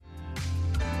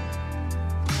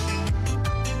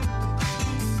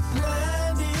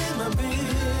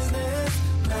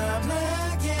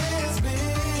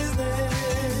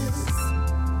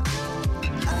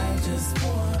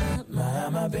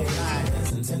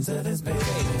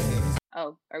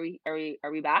Oh, are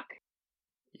we back?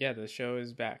 Yeah, the show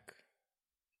is back.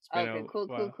 It's been Okay, a cool.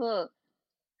 while.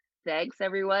 Thanks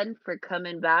everyone for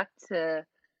coming back to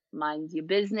Mind Your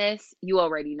Business. You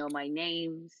already know my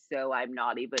name, so I'm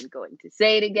not even going to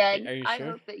say it again. Are you I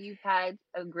sure? hope that you've had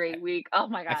a I, great week. Oh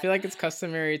my I god. feel like it's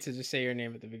customary to just say your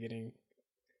name at the beginning.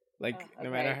 Like no Okay.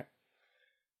 matter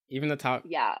even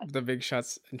Yeah, the big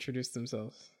shots introduce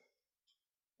themselves.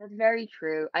 that's very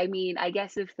true. I mean, I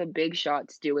guess if the big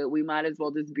shots do it, we might as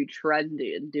well just be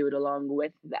trendy and do it along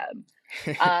with them.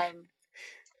 Um,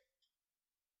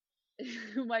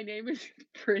 my name is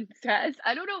Princess.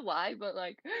 I don't know why, but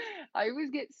like I always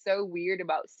get so weird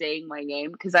about saying my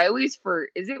name because I always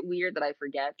is it weird that I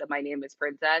forget that my name is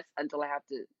Princess until I have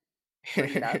to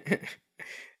bring it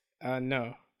up?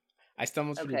 No. I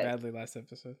stumbled pretty Okay. badly last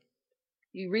episode.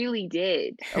 You really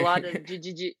did. A lot of you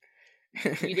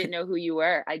didn't know who you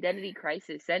were. Identity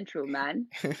crisis central, man.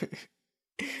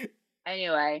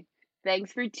 Anyway,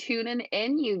 thanks for tuning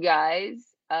in, you guys.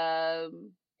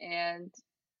 And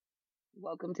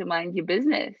welcome to Mind Your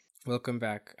Business. Welcome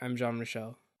back. I'm Jean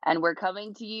Michel. And we're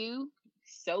coming to you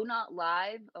so not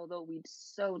live, although we'd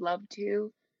so love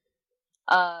to.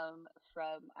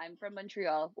 I'm from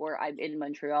Montreal, or I'm in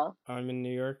Montreal. I'm in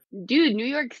New York. Dude, New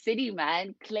York City,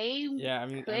 man. Claim I'm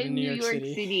in New New York York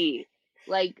City. City.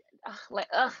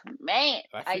 Man.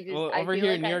 I Over feel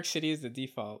here, like New York City is the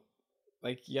default.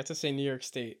 Like you have to say New York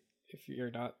State if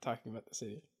you're not talking about the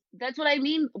city. that's what I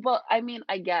mean. Well, I mean,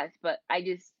 I guess, but I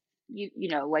just you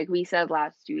know, like we said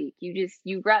last week,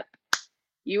 you rep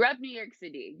New York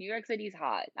City. New York City's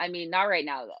hot. I mean, not right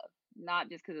now though. Not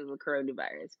just because of the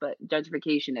coronavirus, but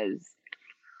gentrification is,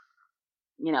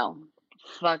 you know,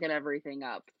 fucking everything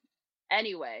up.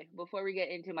 Anyway, before we get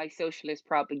into my socialist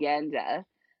propaganda,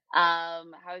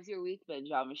 how's your week been,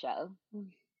 Jean Michel?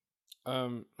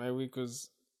 My week was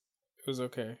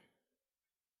okay.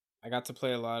 I got to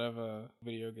play a lot of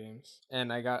video games,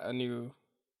 and I got a new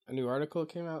article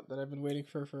came out that I've been waiting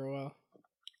for a while.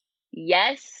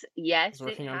 Yes, I was it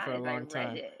working on for a has. I long read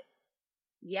time. it.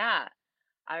 Yeah,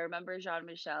 I remember Jean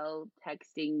Michel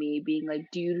texting me, being like,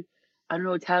 "Dude, I don't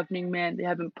know what's happening, man. They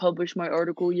haven't published my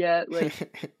article yet.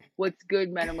 Like, what's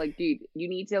good, man?" I'm like, "Dude, you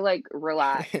need to like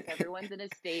relax. Everyone's in a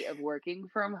state of working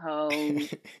from home.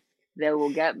 They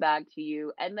will get back to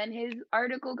you." And then his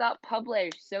article got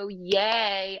published. So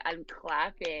yay, I'm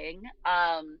clapping.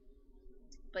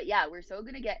 But yeah, we're so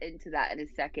gonna get into that in a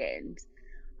second.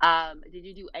 Did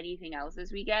you do anything else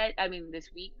this weekend? I mean this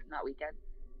week, not weekend,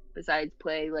 besides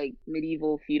play like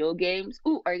medieval feudal games?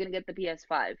 Ooh, are you gonna get the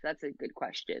PS5? That's a good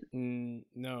question.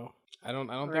 No. I don't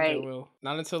think I Right. will.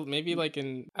 Not until maybe like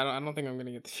in I don't think I'm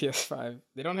gonna get the PS5.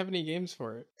 They don't have any games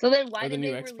for it. So then why Or the did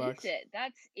new they release Xbox. it?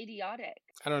 That's idiotic.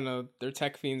 I don't know. There are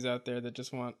tech fiends out there that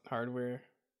just want hardware.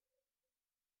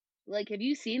 Like, have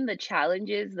you seen the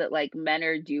challenges that like men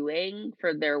are doing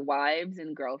for their wives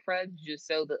and girlfriends just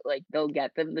so that like they'll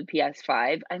get them the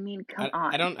PS5? I mean, come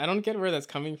on. I don't get where that's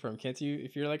coming from. Can't you,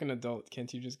 if you're like an adult,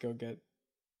 can't you just go get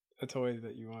a toy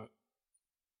that you want?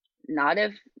 Not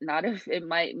if it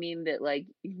might mean that like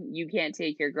you can't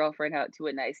take your girlfriend out to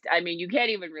a nice I mean, you can't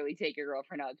even really take your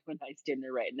girlfriend out to a nice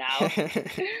dinner right now.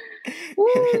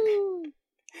 Woo!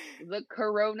 The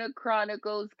Corona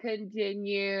Chronicles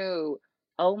continue.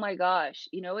 Oh my gosh.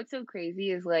 You know what's so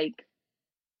crazy is like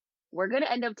we're gonna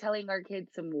end up telling our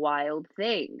kids some wild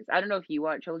things. I don't know if you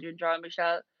want children, John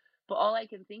Michelle, but all I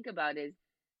can think about is,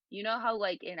 you know how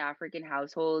like in African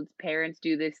households, parents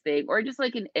do this thing, or just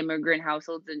like in immigrant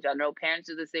households in general, parents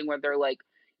do this thing where they're like,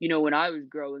 you know, when I was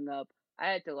growing up, I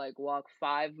had to like walk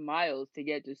 5 miles to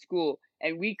get to school,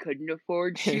 and we couldn't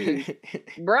afford shoes.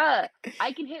 Bruh,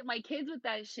 I can hit my kids with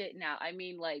that shit now. I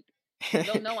mean, like,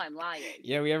 they'll know I'm lying.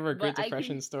 Yeah, we have our But Great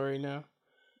Depression story now.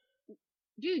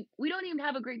 Dude, we don't even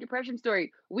have a Great Depression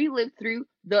story. We lived through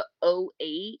the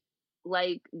 '08,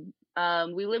 like,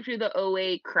 we lived through the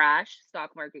 '08 crash,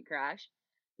 stock market crash.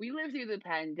 We lived through the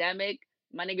pandemic.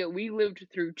 My nigga, we lived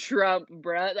through Trump,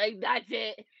 bruh. Like, that's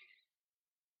it.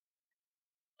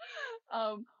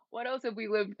 What else have we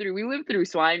lived through? We lived through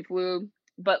swine flu,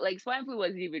 but like swine flu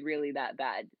wasn't even really that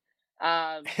bad.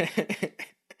 Um,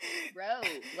 bro,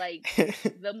 like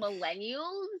the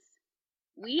millennials,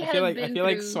 we have I been feel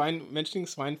like through. mentioning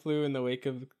swine flu in the wake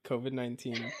of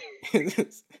COVID-19.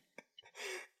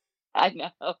 I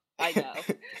know, I know.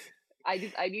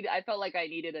 I felt like I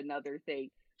needed another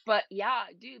thing. But yeah,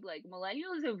 dude, like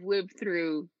millennials have lived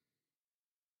through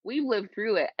we've lived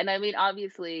through it. And I mean,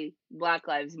 obviously, Black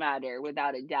Lives Matter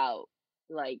without a doubt.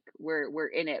 Like we're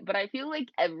in it. But I feel like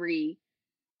every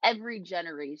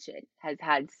generation has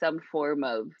had some form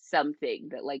of something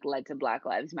that like led to Black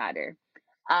Lives Matter.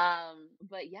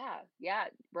 But yeah,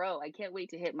 bro, I can't wait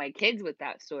to hit my kids with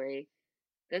that story.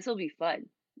 This will be fun.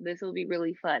 This will be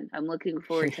really fun. I'm looking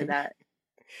forward to that.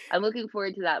 I'm looking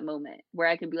forward to that moment where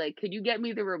I can be like, "Could you get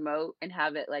me the remote and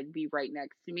have it like be right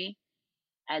next to me?"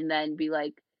 And then be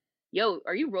like, "Yo,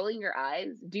 are you rolling your eyes?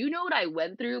 Do you know what I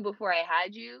went through before I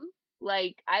had you?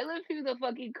 Like, I lived through the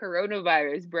fucking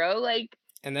coronavirus, bro. Like,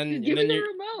 And just then give me the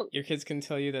remote." your kids can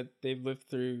tell you that they've lived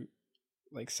through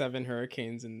like 7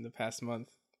 hurricanes in the past month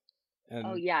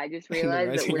Oh and yeah, I just and the realized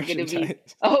that rising we're ocean gonna be.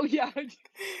 tides. Oh yeah,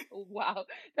 wow,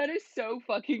 that is so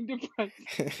fucking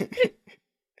depressing.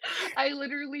 I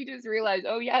literally just realized,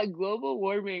 oh yeah, global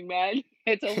warming, man.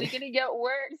 It's only gonna get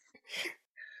worse.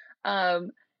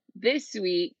 Um, this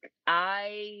week,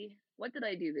 what did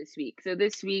I do this week? So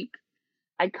this week,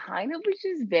 I kind of was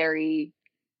just very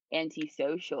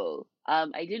antisocial.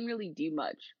 I didn't really do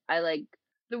much.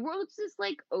 The world's just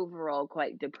like overall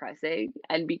quite depressing,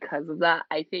 and because of that,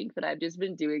 I think that I've just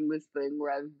been doing this thing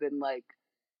where I've been like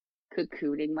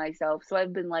cocooning myself. So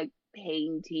I've been like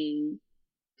painting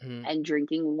Mhm. and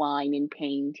drinking wine and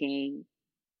painting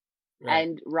Right.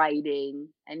 and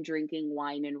writing and drinking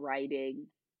wine and writing.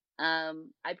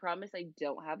 I promise I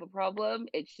don't have a problem.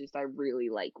 It's just I really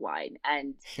like wine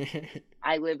and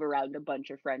I live around a bunch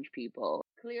of French people.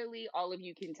 Clearly, all of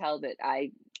you can tell that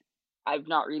I've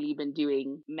not really been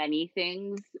doing many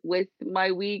things with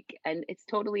my week, and it's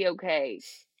totally okay.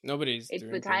 Nobody's It's the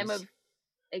doing time things. of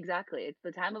Exactly. It's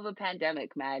the time of a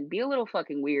pandemic, man. Be a little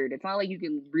fucking weird. It's not like you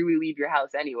can really leave your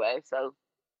house anyway, so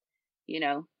you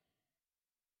know,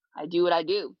 I do what I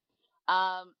do.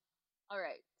 Um, all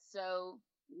right. So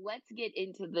let's get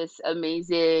into this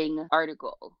amazing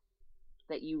article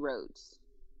that you wrote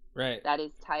Right. that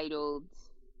is titled.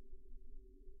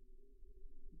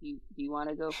 Do you want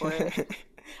to go for it?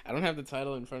 I don't have the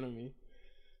title in front of me.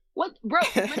 What, bro?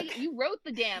 You wrote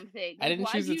the damn thing. I Like, didn't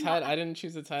why choose do the you not? title. I didn't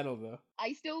choose the title though.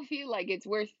 I still feel like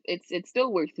it's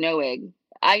still worth knowing.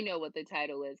 I know what the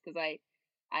title is because I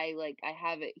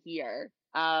have it here.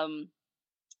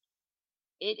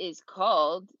 It is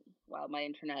called. Wow, my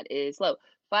internet is slow.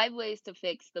 5 ways to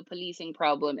fix the policing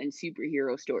problem in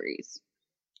superhero stories.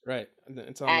 Right.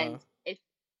 It's on And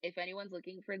if anyone's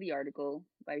looking for the article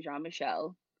by Jean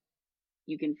Michel,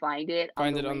 you can find it on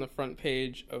find the it on the link. front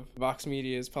page of Vox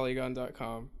Media's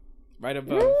Polygon.com. Right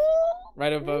Woo! above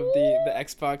right above the Woo!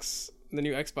 Xbox, the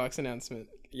new Xbox announcement.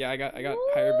 Yeah, I got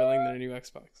higher billing than a Woo! new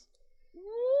Xbox. Woo!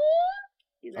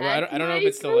 Although That's I don't know if my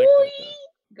it's still like that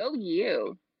though. boy. Go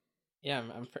you. Yeah,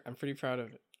 I'm pretty proud of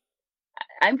it.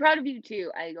 I'm proud of you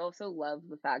too. I also love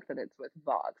the fact that it's with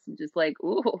Vox. I'm just like,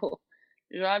 ooh,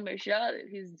 Jean Michel,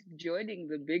 he's joining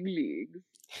the big leagues.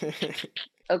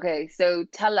 Okay, so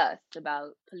tell us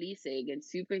about policing and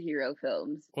superhero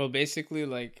films. Well, basically,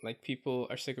 like people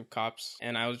are sick of cops,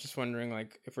 and I was just wondering,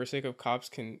 like, if we're sick of cops,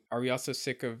 are we also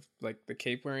sick of like the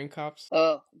cape wearing cops?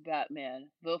 Oh, Batman,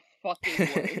 the fucking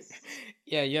worst.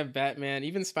 Yeah, you have Batman,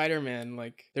 even Spider-Man.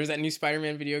 Like, there's that new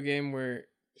Spider-Man video game where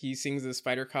he sings the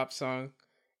Spider Cop song,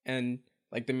 and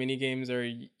like the mini games are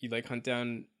you like hunt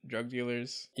down drug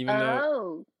dealers,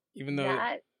 Oh, even though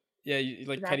that yeah, you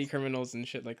like petty that's criminals and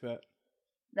shit like that.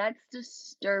 that's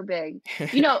disturbing.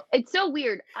 You know, it's so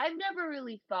weird. I've never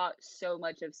really thought so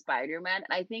much of Spider-Man.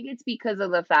 I think it's because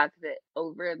of the fact that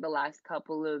over the last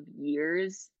couple of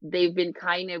years, they've been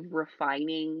kind of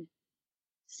refining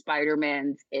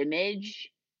Spider-Man's image,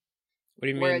 What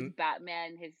do you whereas mean?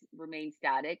 Batman has remained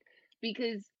static.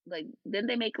 Because, like, didn't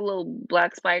they make a little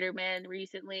Black Spider-Man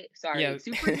recently? Sorry, Yeah.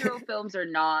 superhero films are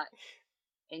not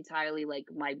entirely like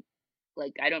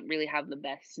I don't really have the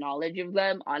best knowledge of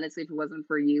them. Honestly, if it wasn't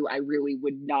for you, I really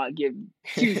would not give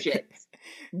two shits.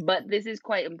 But this is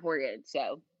quite important,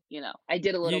 so I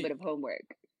did a little you bit of homework.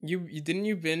 you didn't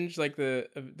you binge like the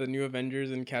new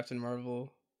Avengers and Captain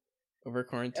Marvel over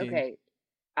quarantine? Okay,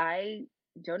 I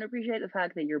don't appreciate the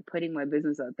fact that you're putting my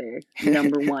business out there.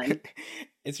 Number one.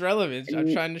 It's relevant.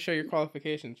 I'm trying to show your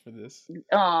qualifications for this.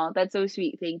 Oh, that's so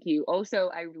sweet. Thank you. Also,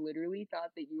 I literally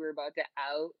thought that you were about to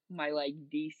out my like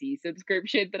DC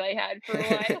subscription that I had for a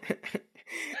while.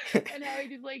 And how I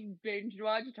just like binge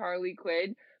watched Harley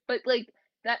Quinn. But like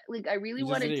I really You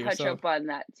just want did to it touch yourself. up on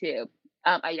that too.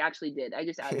 I actually did. I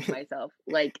just outed myself.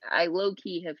 Like I low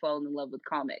key have fallen in love with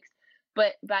comics.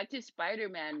 But back to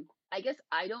Spider-Man, I guess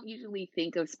I don't usually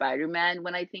think of Spider-Man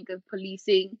when I think of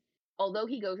policing. Although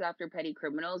he goes after petty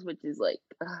criminals, which is like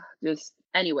just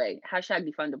anyway, hashtag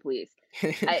defund the police.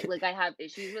 I have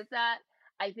issues with that.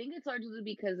 I think it's largely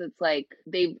because it's like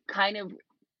they've kind of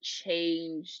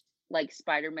changed like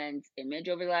Spider-Man's image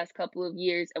over the last couple of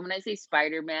years. And when I say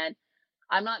Spider-Man,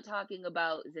 I'm not talking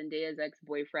about Zendaya's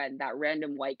ex-boyfriend, that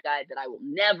random white guy that I will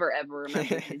never ever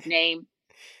remember his name.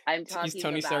 I'm He's talking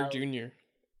Tony Stark about Jr.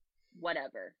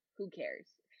 whatever. Who cares?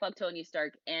 Fuck Tony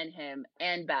Stark and him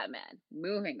and Batman.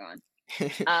 Moving on.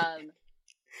 Um,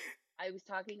 I was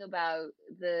talking about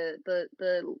the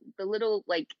little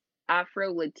like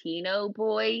Afro Latino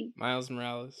boy. Miles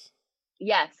Morales.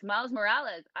 Yes, Miles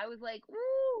Morales. I was like,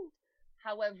 ooh.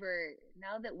 However,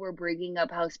 now that we're bringing up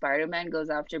how Spider-Man goes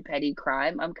after petty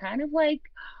crime, I'm kind of like,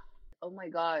 oh my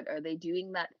God, are they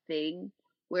doing that thing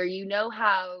where you know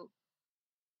how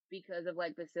because of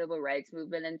like the civil rights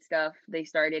movement and stuff, they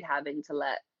started having to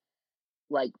let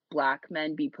like black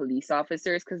men be police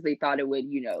officers because they thought it would,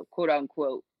 quote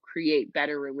unquote, create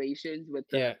better relations with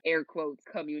the Yeah, air quotes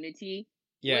community,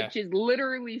 yeah. which is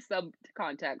literally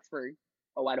subcontext for,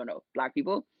 oh, I don't know, black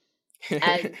people.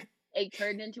 And it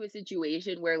turned into a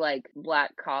situation where like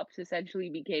black cops essentially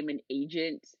became an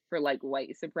agent for like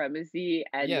white supremacy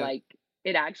and Yeah, like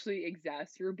it actually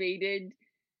exacerbated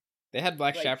they had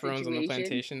black like chaperones on the situations.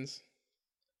 plantations.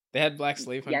 They had black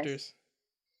slave Yes, hunters.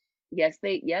 yes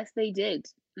they did.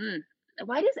 Mm.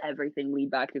 Why does everything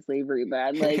lead back to slavery,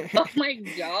 man? Like, oh my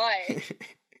God.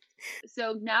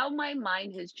 So now my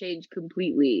mind has changed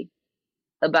completely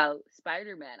about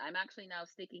Spider-Man. I'm actually now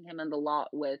sticking him in the lot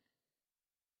with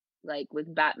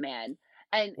Batman.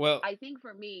 And well, I think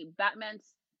for me, Batman's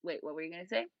wait, what were you gonna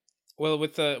say? well,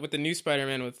 with the new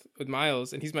Spider-Man with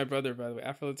Miles, and he's my brother, by the way,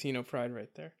 Afro Latino pride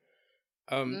right there.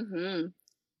 Um, Mm-hmm.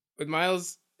 with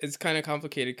Miles, it's kind of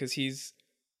complicated because he's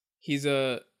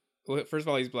a well, first of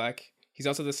all, he's black. He's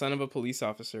also the son of a police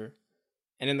officer,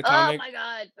 and in the Oh comic, my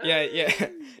God. yeah.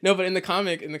 No, but in the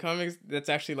comics, that's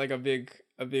actually like a big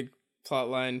plot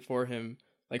line for him,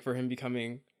 like for him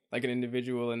becoming like an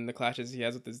individual and the clashes he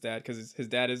has with his dad because his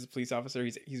dad is a police officer.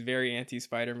 He's very anti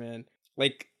Spider-Man.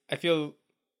 Like I feel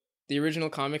the original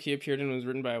comic he appeared in was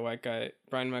written by a white guy,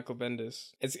 Brian Michael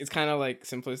Bendis. It's kind of like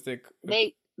simplistic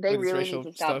They with its really need racial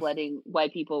to stop stuff, letting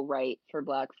white people write for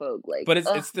black folk. Like, but oh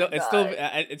my it's still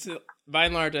God. it's by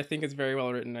and large I think it's very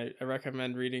well written. I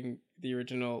recommend reading the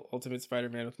original Ultimate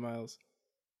Spider-Man with Miles.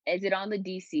 Is it on the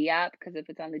DC app? Because if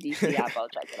it's on the DC app, I'll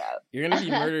check it You're gonna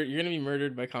be out. murdered. You're gonna be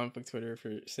murdered by comic book Twitter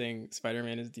for saying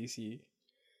Spider-Man is DC.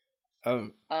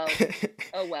 Um, Oh,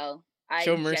 oh well. I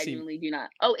show mercy. genuinely do not.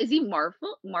 Oh, is he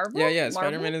Marvel? Marvel? Yeah.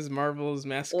 Spider-Man Marvel? is Marvel's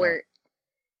mascot. Or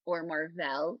or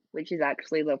Marvel, which is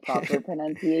actually the proper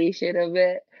pronunciation of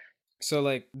it. So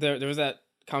like there was that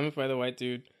comic by the white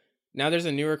dude. Now there's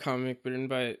a newer comic written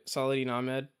by Saladin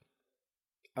Ahmed.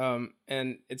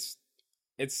 And it's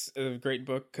a great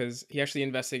book because he actually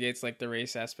investigates like the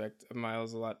race aspect of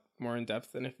Miles a lot more in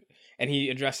depth and he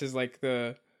addresses like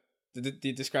the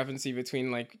discrepancy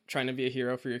between like trying to be a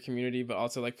hero for your community but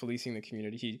also like policing the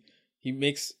community. He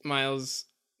makes Miles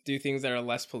do things that are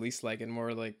less police like and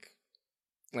more like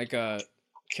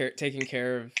taking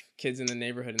care of kids in the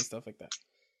neighborhood and stuff like that.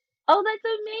 Oh,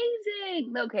 that's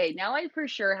amazing. Okay, now I for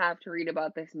sure have to read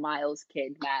about this Miles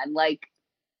kid, man. Like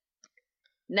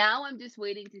now I'm just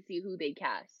waiting to see who they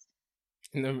cast.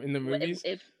 In the movies.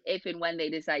 If and when they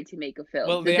decide to make a film.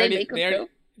 Well, Did they make a film?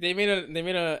 they made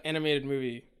a animated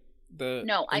movie, the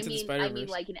No, I Into the mean Spider I mean Verse.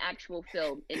 like an actual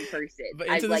film in person. But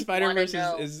I Into the like Spider want to Verse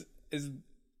know. is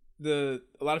the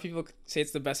a lot of people say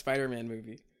it's the best Spider-Man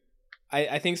movie.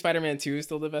 I think Spider-Man 2 is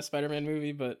still the best Spider-Man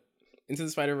movie, but Into the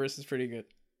Spider Verse is pretty good.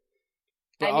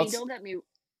 But I mean, also don't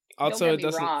also get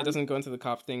it me wrong. doesn't go into the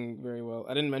cop thing very well.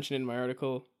 I didn't mention it in my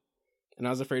article, and I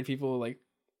was afraid people like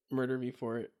murder me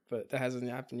for it, but that hasn't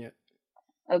happened yet.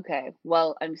 Okay,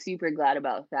 well, I'm super glad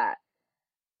about that.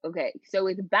 Okay, so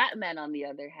with Batman on the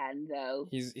other hand, though,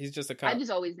 He's just a I cop.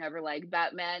 just always never liked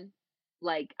Batman.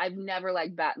 Like, I've never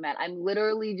liked Batman. I'm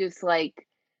literally just like,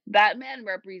 Batman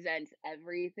represents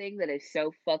everything that is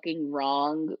so fucking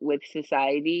wrong with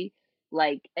society.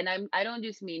 Like, and I don't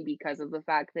just mean because of the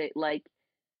fact that, like,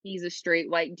 he's a straight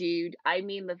white dude. I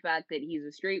mean the fact that he's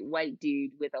a straight white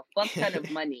dude with a fuck ton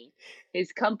of money.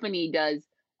 His company does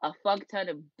a fuck ton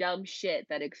of dumb shit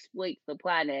that exploits the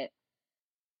planet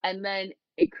and then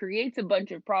it creates a bunch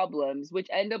of problems which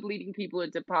end up leading people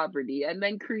into poverty and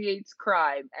then creates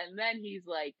crime and then he's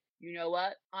like, you know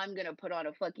what, I'm gonna put on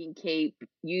a fucking cape,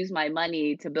 use my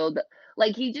money to build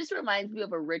like he just reminds me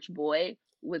of a rich boy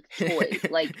with toys,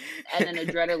 like, and an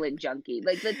adrenaline junkie,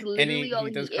 like that's And literally all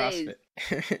he does he is.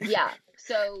 CrossFit. Yeah,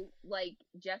 so like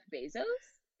Jeff Bezos,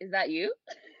 is that you?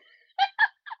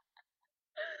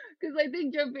 Because I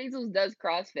think Jeff Bezos does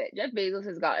CrossFit. Jeff Bezos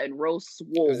has gotten real Was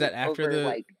swole that after over the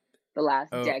like the last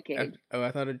oh decade. I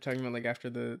thought you were talking about like after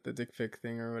the dick pic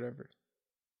thing or whatever.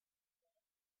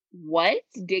 What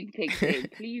dick pic thing?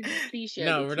 Please share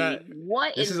No, the we're tea. not.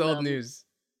 What This is in old the news.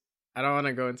 I don't want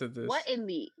to go into what this. in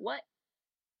the what?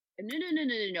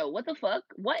 No. What the fuck?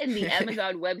 What in the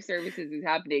Amazon Web Services is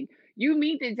happening? You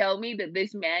mean to tell me that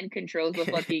this man controls the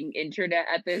fucking internet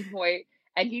at this point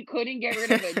and he couldn't get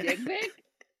rid of a dick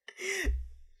pic?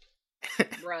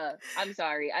 Bruh, I'm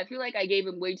sorry. I feel like I gave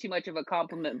him way too much of a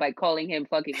compliment by calling him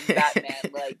fucking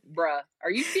Batman. Like, bruh,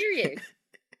 are you serious?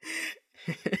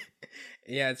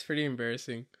 Yeah, it's pretty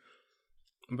embarrassing.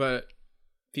 But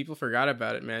people forgot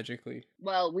about it magically.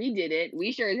 Well, we did it.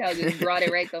 We sure as hell just brought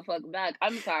it right the fuck back.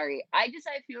 I'm sorry. I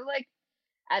feel like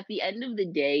at the end of the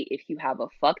day, if you have a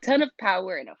fuck ton of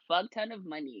power and a fuck ton of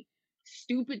money,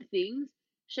 stupid things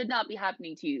should not be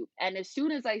happening to you. And as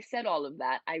soon as I said all of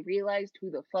that, I realized who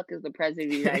the fuck is the president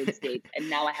of the United States, and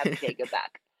now I have to take it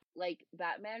back. Like,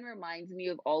 Batman reminds me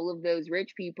of all of those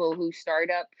rich people who start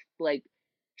up, like,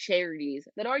 charities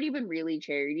that aren't even really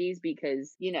charities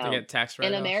because, They get tax in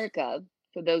write-offs. America,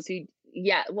 for those who,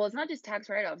 yeah, well, it's not just tax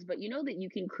write offs, but you know that you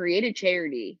can create a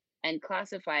charity and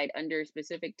classify it under a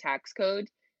specific tax code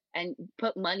and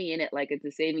put money in it like it's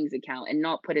a savings account and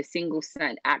not put a single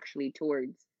cent actually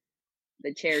towards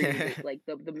the charity that, like,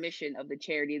 the mission of the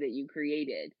charity that you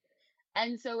created.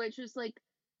 And so it's just like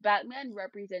Batman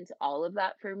represents all of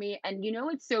that for me. And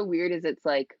what's so weird is it's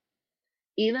like,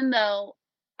 even though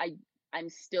I I'm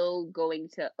still going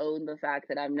to own the fact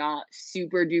that I'm not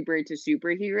super duper into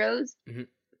superheroes, Mhm.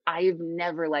 I've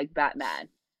never liked Batman.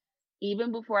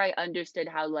 Even before I understood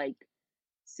how, like,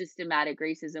 systematic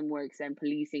racism works and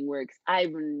policing works,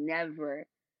 I've never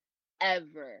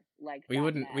ever liked We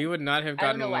Batman. would not have I don't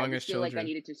gotten know why, I along just as feel like I children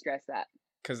needed to stress that.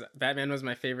 because Batman was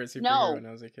my favorite superhero No, when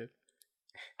I was a kid.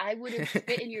 I would have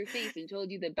spit in your face and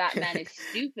told you that Batman is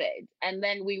stupid, and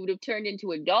then we would have turned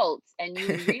into adults, and you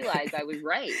would realize I was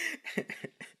right.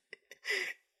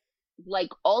 Like,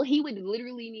 all he would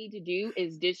literally need to do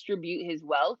is distribute his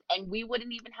wealth, and we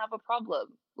wouldn't even have a problem.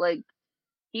 Like,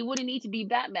 he wouldn't need to be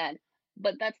Batman.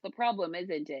 But that's the problem,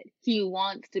 isn't it? He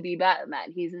wants to be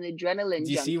Batman. He's an adrenaline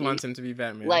DC junkie. wants him to be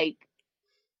Batman. Like,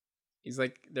 He's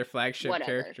like their flagship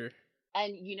whatever. character.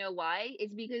 And you know why?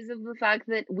 It's because of the fact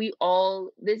that we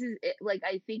all, this is it, like,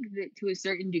 I think that to a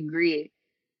certain degree,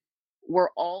 we're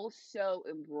all so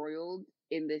embroiled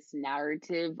in this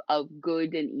narrative of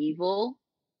good and evil,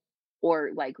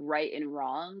 or like right and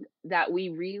wrong, that we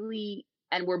really,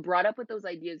 and we're brought up with those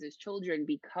ideas as children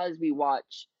because we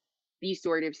watch these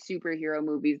sort of superhero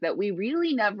movies, that we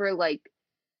really never like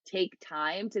take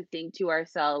time to think to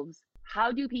ourselves,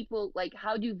 how do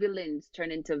villains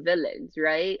turn into villains,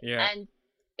 right? Yeah. And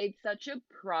it's such a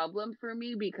problem for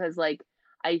me because, like,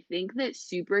 I think that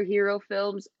superhero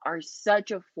films are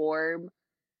such a form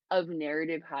of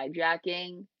narrative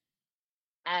hijacking.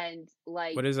 And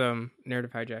like, What is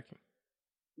narrative hijacking?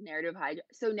 narrative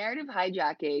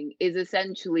hijacking is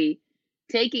essentially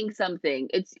taking something,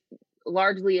 it's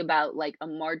largely about like a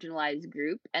marginalized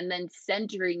group, and then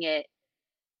centering it,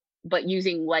 but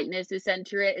using whiteness to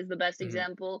center it is the best Hmm.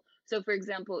 example. So for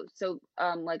example,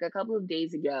 like a couple of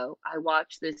days ago, I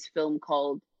watched this film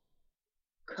called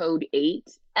Code 8,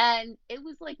 and it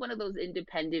was like one of those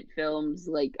independent films.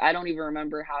 Like, I don't even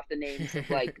remember half the names of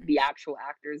like the actual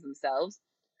actors themselves,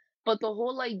 but the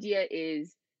whole idea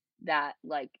is that,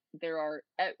 like,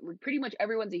 pretty much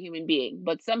everyone's a human being,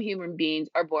 but some human beings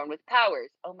are born with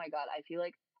powers. Oh my god, I feel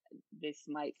like this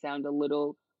might sound a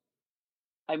little,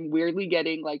 I'm weirdly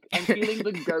getting like, I'm feeling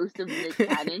the ghost of Nick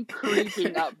Cannon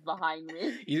creeping up behind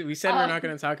me. We said we're Um, not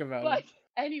going to talk about him. but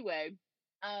anyway,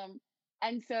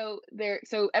 and so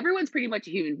everyone's pretty much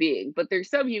a human being, but there's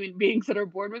some human beings that are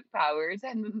born with powers,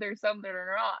 and then there's some that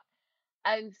are not.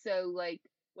 And so, like,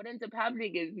 what ends up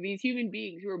happening is these human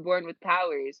beings who are born with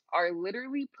powers are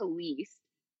literally policed.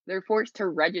 They're forced to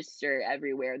register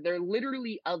everywhere. They're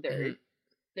literally Hmm. othered.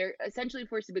 They're essentially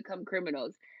forced to become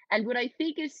criminals. And what I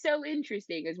think is so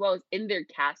interesting, as well as in their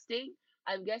casting,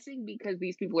 I'm guessing because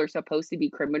these people are supposed to be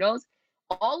criminals,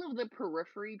 all of the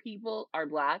periphery people are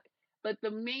black, but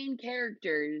the main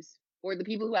characters, or the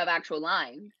people who have actual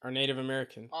lines, Are Native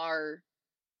American. are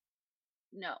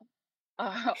no,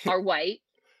 are white.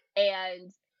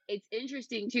 And it's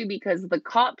interesting too because the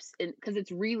cops, because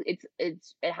it's really, it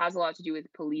has a lot to do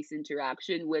with police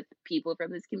interaction with people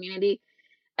from this community.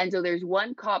 And so there's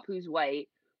one cop who's white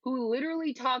who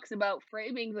literally talks about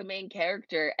framing the main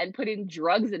character and putting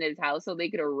drugs in his house so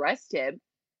they could arrest him.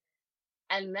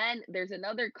 And then there's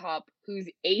another cop who's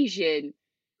Asian,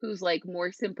 who's like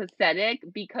more sympathetic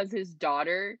because his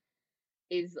daughter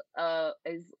is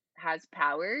has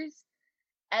powers.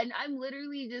 And I'm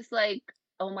literally just like,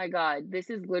 oh my god, this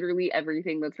is literally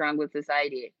everything that's wrong with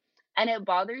society. And it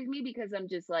bothers me because I'm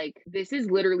just like, this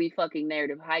is literally fucking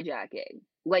narrative hijacking.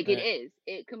 Like it Right. is.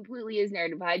 It completely is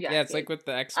narrative Yeah, it's hijacking. like with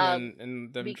the Um X-Men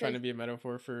and them trying because to be a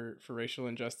metaphor for racial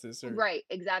injustice or right,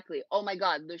 exactly. Oh my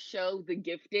god, the show The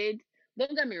Gifted.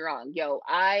 Don't get me wrong, yo,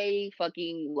 I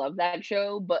fucking love that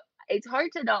show, but it's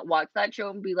hard to not watch that show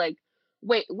and be like,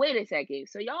 wait a second.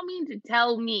 So y'all mean to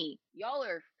tell me y'all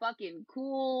are fucking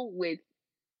cool with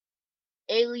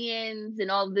aliens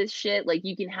and all this shit? Like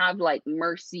you can have like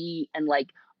mercy and like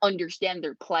understand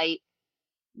their plight,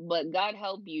 but God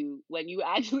help you when you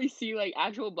actually see like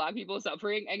actual black people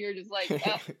suffering and you're just like,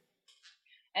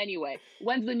 anyway,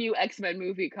 when's the new X-Men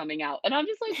movie coming out? And I'm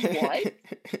just like, what?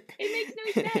 It makes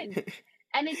no sense.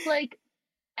 And it's like,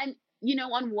 and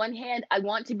on one hand, I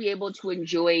want to be able to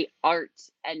enjoy art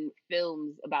and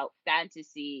films about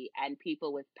fantasy and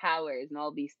people with powers and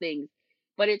all these things,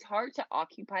 but it's hard to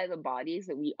occupy the bodies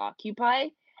that we occupy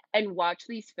and watch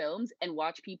these films and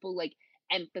watch people like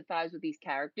empathize with these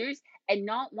characters and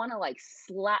not want to like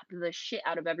slap the shit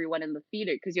out of everyone in the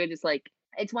theater because you're just like,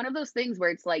 it's one of those things where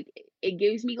it's like it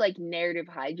gives me like narrative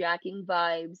hijacking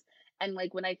vibes. And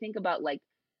like when I think about like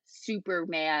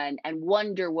Superman and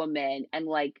Wonder Woman and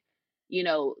like,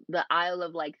 the Isle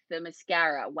of like the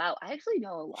Mascara. Wow, I actually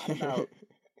know a lot about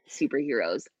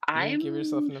superheroes. You don't give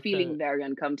yourself I'm enough feeling credit. very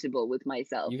uncomfortable with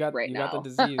myself right You got the now.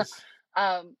 disease.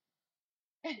 um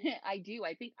I do.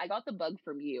 I think I got the bug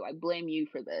from you. I blame you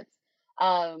for this.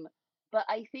 Um, but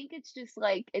I think it's just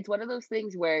like it's one of those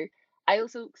things where I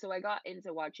got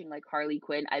into watching like Harley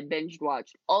Quinn. I binged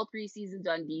watched all 3 seasons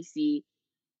on DC.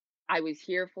 I was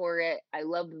here for it. I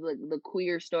loved the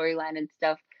queer storyline and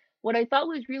stuff. What I thought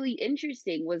was really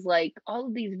interesting was like all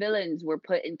of these villains were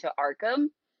put into Arkham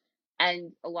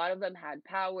and a lot of them had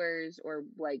powers or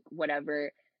like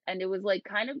whatever. And it was like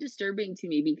kind of disturbing to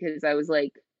me because I was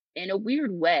like, in a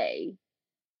weird way,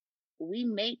 we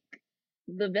make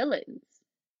the villains.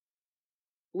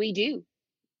 We do.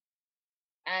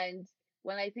 And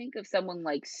when I think of someone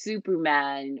like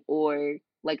Superman or,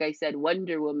 like I said,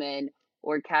 Wonder Woman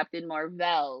or Captain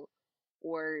Marvel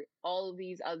or all of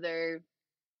these other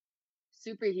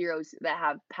superheroes that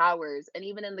have powers, and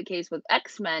even in the case with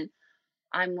X-Men,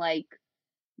 I'm like,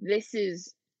 this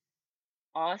is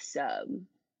awesome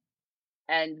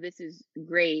and this is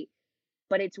great.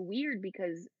 But it's weird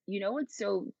because what's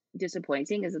so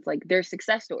disappointing is it's like they're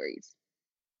success stories.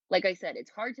 Like I said,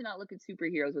 it's hard to not look at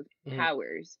superheroes with Mhm.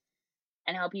 powers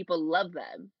and how people love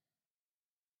them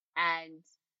and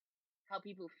how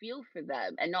people feel for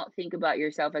them and not think about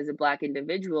yourself as a black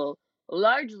individual,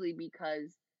 largely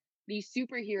because these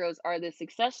superheroes are the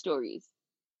success stories.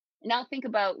 Now think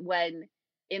about when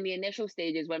in the initial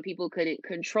stages when people couldn't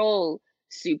control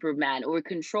Superman or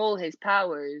control his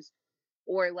powers,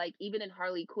 or like even in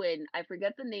Harley Quinn, I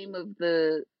forget the name of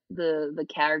the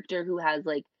character who has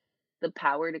like the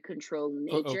power to control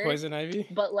Oh, nature, Poison Ivy?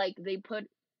 but like they put,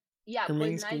 yeah,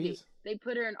 Hermine Poison Ivy. Squeeze? They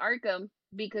put her in Arkham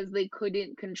because they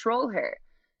couldn't control her.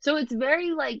 So it's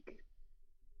very like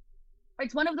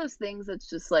it's one of those things that's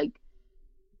just like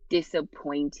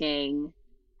disappointing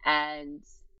and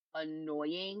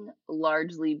annoying,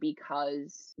 largely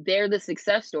because they're the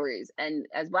success stories. And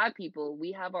as black people,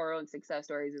 we have our own success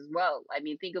stories as well. I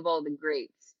mean, think of all the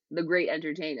greats, the great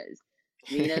entertainers.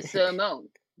 Nina Simone,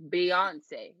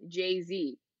 Beyonce,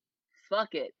 Jay-Z,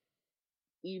 fuck it,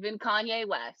 even Kanye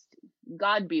West,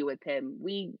 God be with him.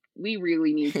 We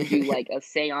really need to do like a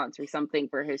seance or something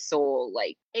for his soul.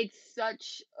 Like it's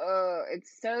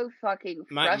so fucking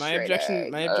My frustrating.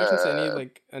 objection to any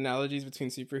like analogies between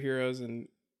superheroes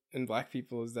and black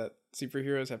people is that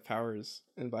superheroes have powers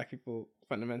and black people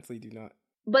fundamentally do not.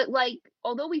 But like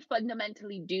although we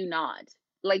fundamentally do not,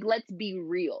 like let's be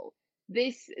real.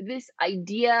 This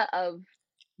idea of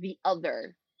the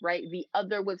other, right? The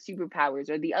other with superpowers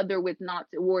or the other with not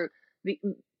or the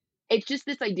it's just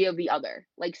this idea of the other.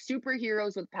 Like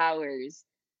superheroes with powers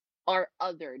are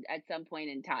othered at some point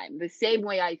in time. The same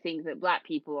way I think that black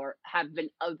people are have been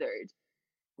othered,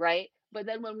 right? But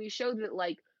then when we show that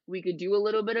like we could do a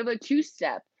little bit of a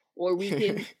two-step or we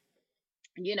can,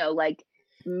 like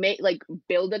make like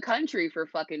build a country for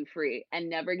fucking free and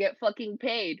never get fucking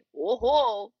paid.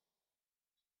 Oh,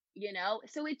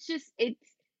 so it's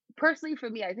personally for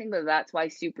me, I think that that's why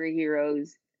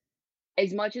superheroes,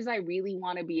 as much as I really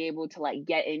want to be able to like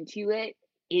get into it,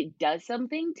 it does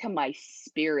something to my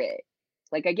spirit.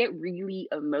 Like I get really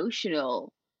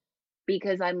emotional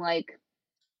because I'm like,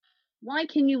 why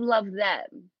can you love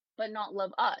them but not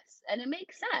love us? And it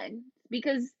makes sense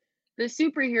because the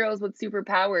superheroes with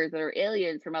superpowers that are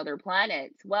aliens from other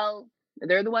planets, well,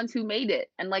 they're the ones who made it.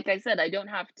 And like I said, I don't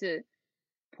have to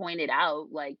point it out.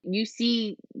 Like you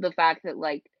see the fact that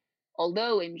like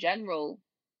although in general,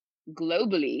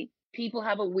 globally, people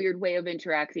have a weird way of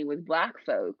interacting with Black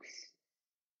folks,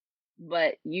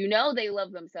 but they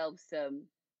love themselves some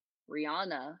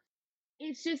Rihanna.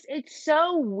 It's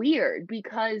so weird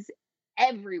because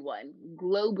everyone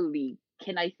globally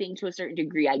can, I think, to a certain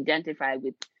degree, identify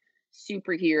with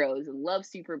superheroes and love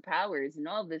superpowers and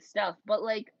all this stuff. But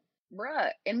like, bruh,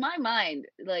 in my mind,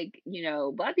 like,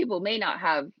 Black people may not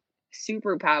have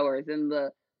superpowers in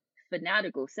the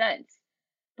fanatical sense,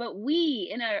 but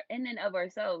we in and of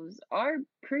ourselves are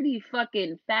pretty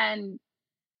fucking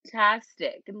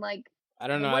fantastic. And like, I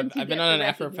don't know. once you I've been get on the an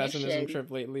Afro pessimism recognition,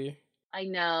 trip lately. I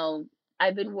know.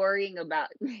 I've been worrying about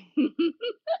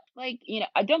like,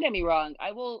 don't get me wrong,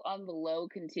 I will on the low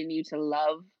continue to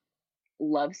love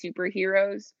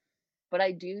superheroes, but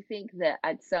I do think that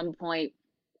at some point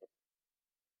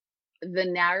the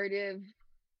narrative,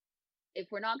 if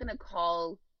we're not going to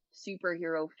call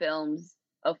superhero films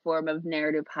a form of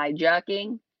narrative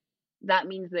hijacking, that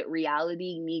means that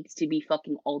reality needs to be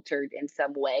fucking altered in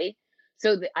some way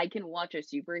so that I can watch a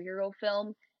superhero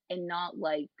film and not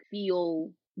like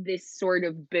feel this sort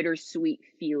of bittersweet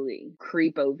feeling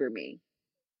creep over me.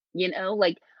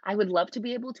 Like I would love to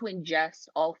be able to ingest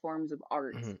all forms of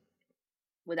art Mhm.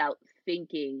 without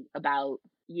thinking about,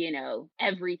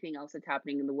 everything else that's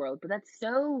happening in the world, but that's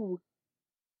so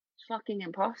fucking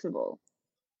impossible.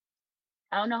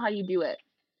 I don't know how you do it.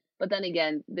 But then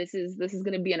again, this is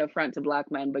going to be an affront to Black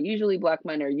men, but usually Black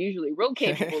men are usually real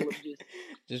capable of just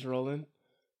Just rolling.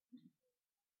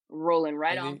 rolling I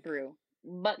right on think through.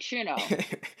 But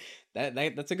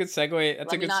that's a good segue.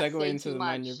 That's a let me good not segue say into too the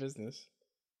mind your much. business.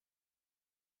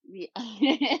 Yeah.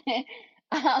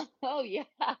 Oh yeah.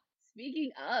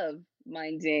 Speaking of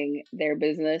minding their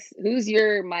business, who's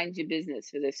your mind your business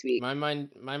for this week? My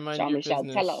mind Jean your Michel, tell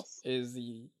business us. is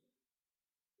the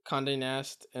Condé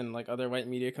Nast and like other white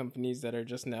media companies that are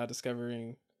just now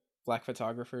discovering Black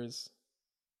photographers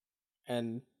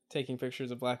and taking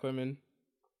pictures of Black women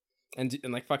and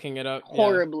like fucking it up. Yeah.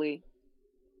 Horribly.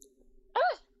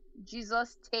 Ah,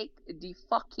 Jesus, take the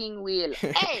fucking wheel.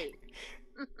 Hey!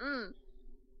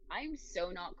 I'm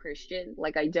so not Christian.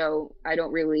 Like I don't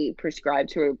really prescribe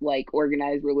to like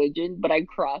organized religion, but I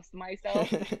crossed myself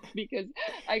because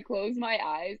I closed my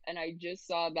eyes and I just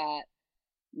saw that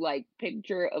like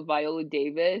picture of Viola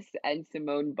Davis and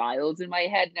Simone Biles in my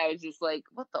head and I was just like,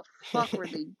 what the fuck were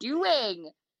they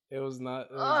doing? It was not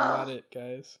Ugh. it,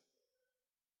 guys.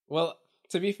 Well,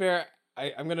 to be fair,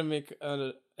 I'm gonna make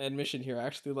an admission here. I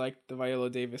actually liked the Viola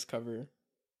Davis cover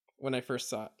when I first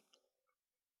saw it.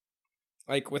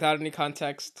 Like without any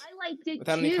context, I liked it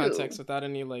too. without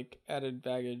any like added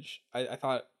baggage. I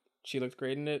thought she looked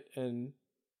great in it, and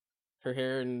her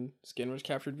hair and skin was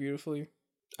captured beautifully.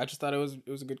 I just thought it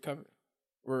was a good cover,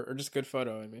 or just a good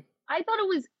photo. I mean, I thought it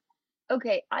was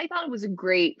okay, I thought it was a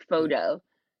great yeah, photo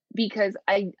because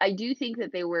I do think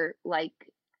that they were like,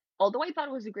 although I thought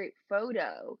it was a great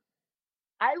photo,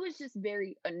 I was just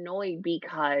very annoyed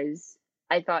because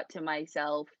I thought to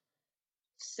myself,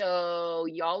 so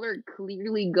y'all are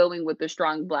clearly going with the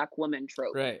strong Black woman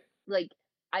trope. right, Like,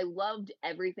 I loved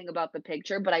everything about the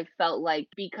picture, but I felt like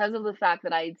because of the fact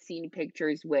that I had seen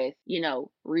pictures with,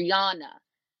 Rihanna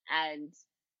and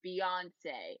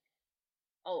Beyonce.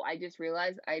 Oh, I just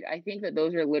realized I think that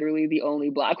those are literally the only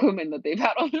Black women that they've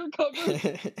had on their covers.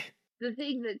 The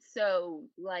thing that's so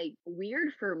like weird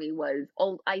for me was,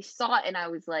 oh, I saw it and I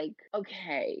was like,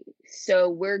 okay, so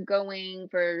we're going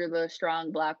for the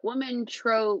strong Black woman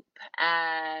trope,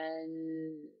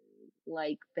 and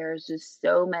like there's just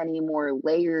so many more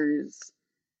layers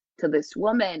to this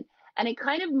woman, and it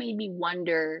kind of made me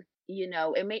wonder,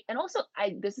 it made, and also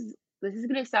this is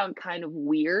gonna sound kind of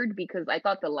weird because I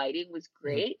thought the lighting was Mhm.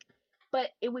 great, but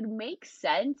it would make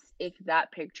sense if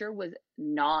that picture was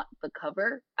not the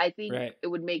cover. I think right, it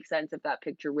would make sense if that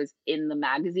picture was in the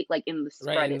magazine, like in the right.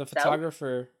 spread And the itself.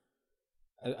 photographer,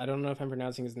 I don't know if I'm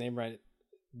pronouncing his name right.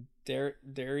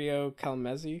 Dario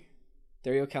Calmezi,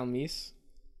 Dario Calmese,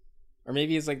 or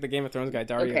maybe he's like the Game of Thrones guy,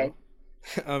 Dario. Okay.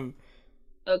 um,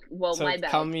 Okay. Well, so my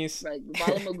bad. Calmese, Like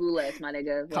Bala Magulas, my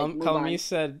nigga. Like, move Calmese on.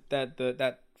 said that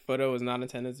that photo was not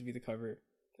intended to be the cover,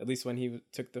 at least when he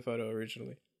took the photo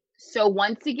originally. So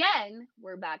once again,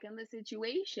 we're back in the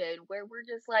situation where we're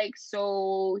just like,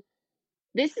 so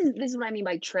this is what I mean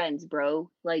by trends, bro.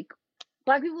 Like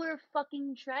Black people are a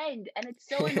fucking trend, and it's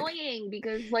so annoying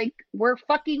because like we're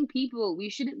fucking people. We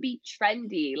shouldn't be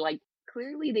trendy. Like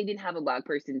clearly they didn't have a Black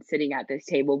person sitting at this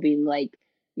table being like,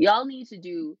 y'all need to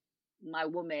do my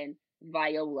woman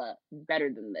Viola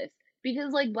better than this.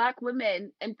 Because like Black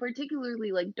women, and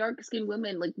particularly like dark skinned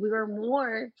women, like we are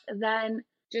more than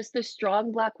just the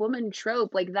strong black woman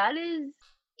trope, like, that is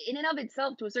in and of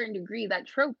itself, to a certain degree, that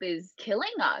trope is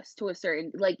killing us to a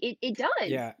certain like, it does,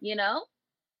 Yeah, you know?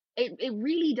 It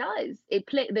really does. It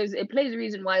plays a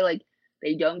reason why, like,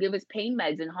 they don't give us pain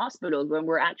meds in hospitals when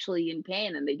we're actually in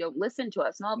pain, and they don't listen to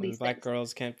us and all and these black things.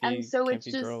 girls can't And be so can't it's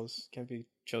be just girls, can't be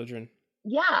children.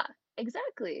 yeah,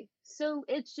 exactly. So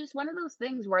it's just one of those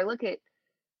things where I look at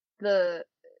the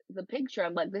the picture,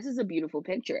 I'm like, "This is a beautiful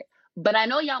picture." But I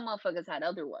know y'all motherfuckers had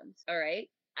other ones, alright?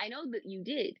 I know that you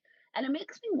did. And it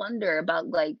makes me wonder about,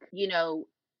 like,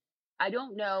 I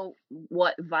don't know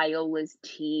what Viola's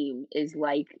team is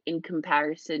like in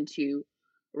comparison to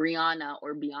Rihanna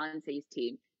or Beyonce's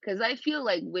team. Because I feel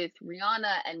like with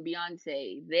Rihanna and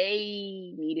Beyonce,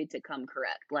 they needed to come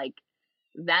correct. Like,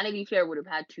 Vanity Fair would have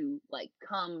had to, like,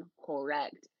 come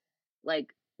correct. Like,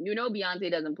 Beyonce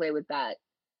doesn't play with that,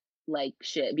 like,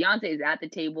 shit. Beyonce is at the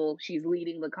table, she's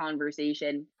leading the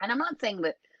conversation. And I'm not saying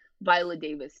that Viola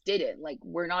Davis didn't. Like,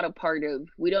 we're not a part of,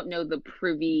 we don't know the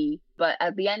privy, but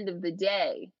at the end of the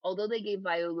day, although they gave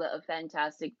Viola a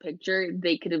fantastic picture,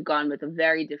 they could have gone with a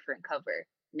very different cover.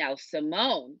 Now,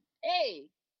 Simone, hey,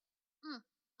 mm,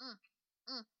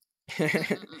 mm,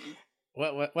 mm, mm.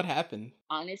 What happened?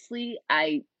 Honestly,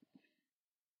 I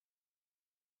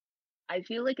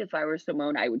feel like if I were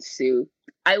Simone, I would sue.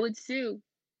 I would sue.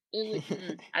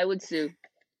 I would sue.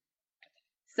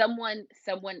 Someone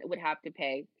would have to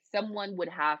pay. Someone would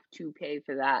have to pay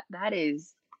for that. That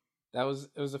is It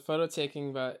was a photo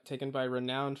taken by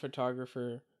renowned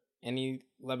photographer Annie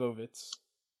Lebovitz.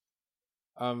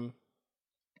 Um,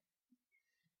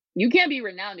 you can't be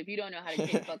renowned if you don't know how to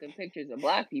take fucking pictures of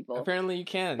black people. apparently you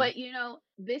can. But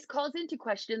this calls into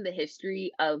question the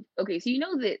history of okay, so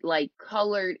that like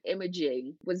colored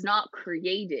imaging was not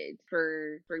created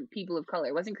for people of color.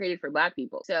 It wasn't created for black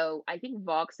people. So I think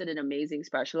Vox did an amazing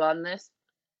special on this.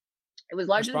 It was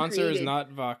Our largely sponsor is created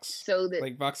not Vox. so that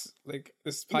Like Vox, like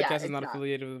this yeah, podcast is it's not not.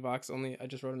 affiliated with Vox. Only I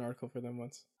just wrote an article for them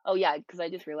once. Oh yeah, because I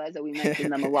just realized that we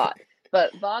mentioned them a lot.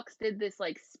 But Vox did this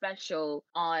like special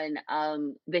on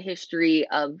the history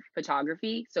of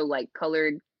photography. So like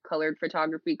colored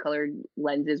photography, colored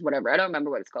lenses, whatever. I don't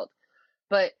remember what it's called.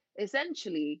 But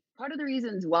essentially, part of the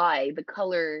reasons why the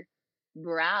color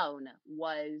brown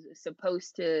was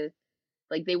supposed to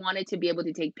like they wanted to be able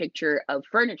to take picture of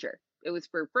furniture. It was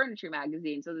for furniture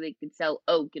magazine so that they could sell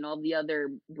oak and all the other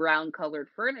brown colored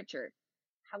furniture.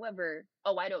 However,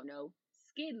 oh, I don't know.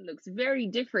 Skin looks very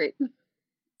different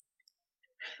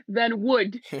than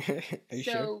wood. Are you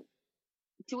sure? So,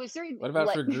 to a certain What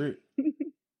about for Groot?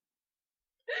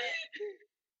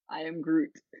 I am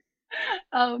Groot.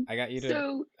 I got you to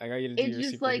So I got you to do it's your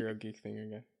just like superhero geek thing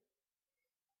again.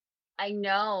 I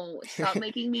know. Stop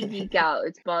making me geek out.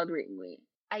 It's bothering me.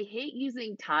 I hate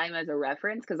using time as a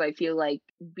reference because I feel like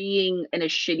being in a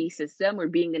shitty system or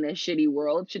being in a shitty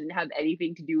world shouldn't have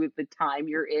anything to do with the time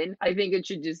you're in. I think it's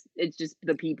just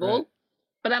the Right. people.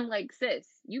 But I'm like, sis,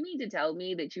 you mean to tell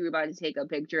me that you were about to take a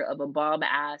picture of a bomb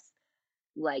ass,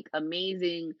 like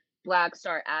amazing black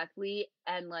star athlete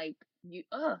and like you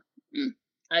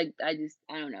I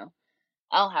don't know.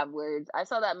 I'll have words. I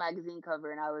saw that magazine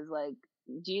cover and I was like,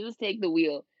 Jesus take the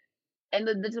wheel. And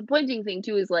the disappointing thing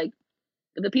too is like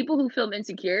the people who film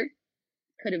Insecure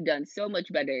could have done so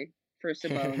much better for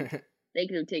Simone. They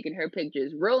could have taken her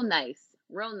pictures real nice,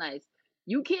 real nice.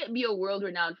 You can't be a world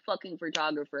renowned fucking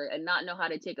photographer and not know how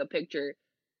to take a picture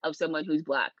of someone who's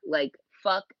black. Like,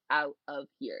 fuck out of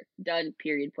here. Done,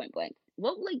 period, point blank.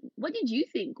 What did you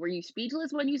think? Were you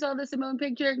speechless when you saw the Simone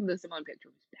picture? The Simone picture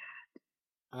was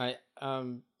bad.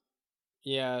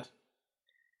 Yeah,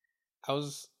 I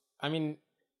was. I mean,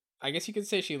 I guess you could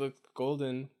say she looked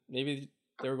golden. Maybe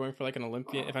they were going for like an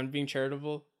Olympian. If I'm being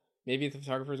charitable, maybe the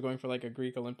photographer is going for like a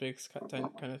Greek Olympics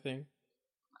kind of thing,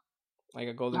 like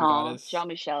a golden Oh, goddess. Jean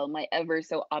Michel, my ever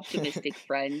so optimistic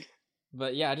friend.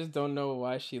 But yeah, I just don't know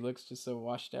why she looks just so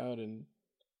washed out. And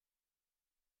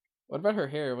what about her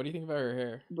hair? What do you think about her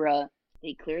hair? Bruh.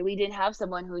 They clearly didn't have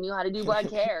someone who knew how to do black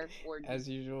hair. Or As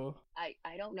usual.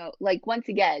 I don't know. Like once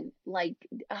again, like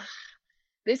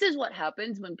this is what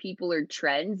happens when people are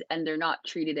trends and they're not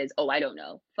treated as, oh, I don't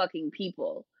know, fucking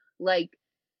people. Like,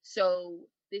 so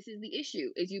this is the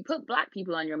issue is you put black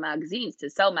people on your magazines to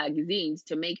sell magazines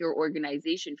to make your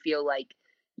organization feel like,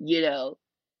 you know,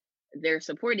 they're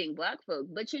supporting black folk,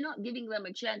 but you're not giving them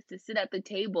a chance to sit at the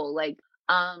table. Like,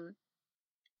 my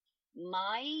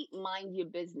mind your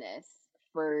business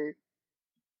for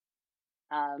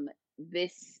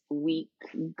this week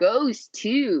goes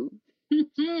to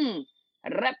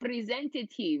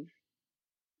Representative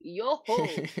Yoho.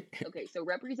 Okay, so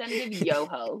Representative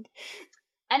Yoho.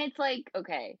 And it's like,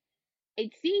 okay,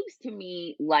 it seems to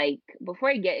me like, before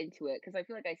I get into it, because I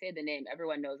feel like I say the name,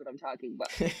 everyone knows what I'm talking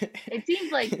about. It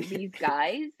seems like these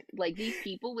guys, like these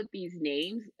people with these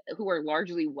names who are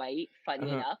largely white, funny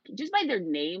Uh-huh. enough, just by their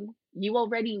name, you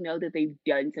already know that they've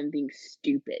done something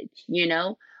stupid, you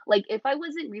know? Like, if I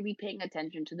wasn't really paying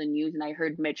attention to the news and I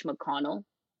heard Mitch McConnell,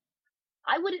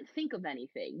 I wouldn't think of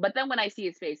anything. But then when I see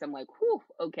his face, I'm like, whew,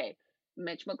 okay,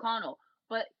 Mitch McConnell.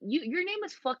 But your name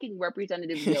is fucking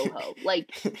Representative Yoho. Like,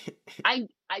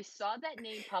 I saw that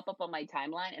name pop up on my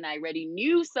timeline and I already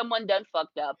knew someone done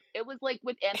fucked up. It was like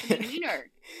with Anthony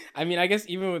Weiner. I mean, I guess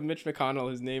even with Mitch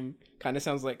McConnell, his name kind of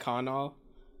sounds like Connell,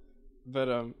 but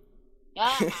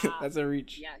Ah, that's a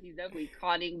reach. yeah, he's definitely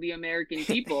conning the American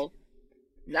people.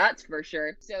 That's for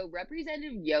sure. So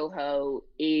Representative Yoho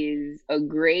is a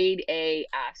grade A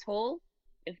asshole.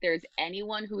 If there's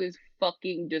anyone who is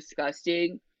fucking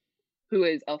disgusting, who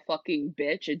is a fucking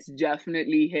bitch, it's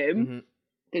definitely him. Hmm.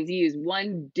 Because he is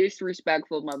one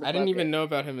disrespectful I didn't motherfucker. even know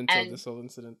about him until And this whole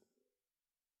incident.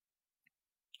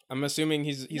 I'm assuming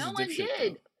he's no a one dipshit though.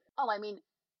 did. Oh, I mean,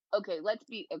 okay, let's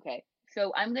be okay.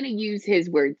 So I'm gonna use his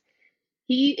words.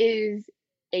 He is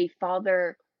a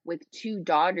father with two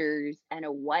daughters and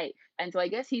a wife. And so I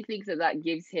guess he thinks that that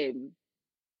gives him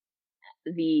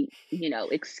the,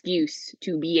 excuse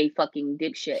to be a fucking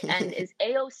dipshit. And as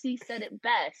AOC said it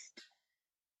best,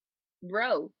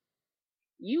 bro,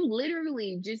 you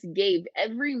literally just gave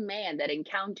every man that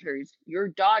encounters your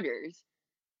daughters,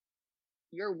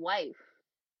 your wife,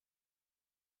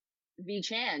 the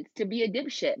chance to be a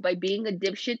dipshit by being a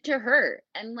dipshit to her.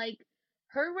 And like,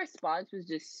 her response was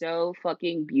just so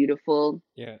fucking beautiful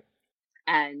Yeah.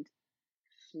 and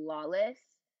flawless.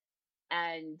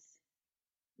 And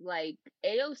like,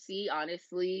 AOC,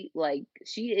 honestly, like,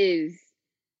 she is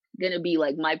gonna be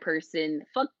like my person.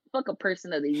 Fuck a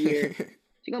person of the year.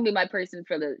 She's gonna be my person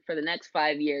for the next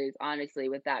 5 years, honestly,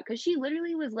 with that. Cause she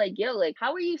literally was like, yo, like,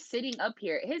 how are you sitting up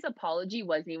here? His apology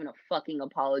wasn't even a fucking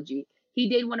apology. He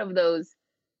did one of those,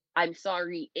 I'm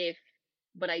sorry if,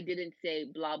 but I didn't say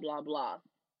blah blah blah.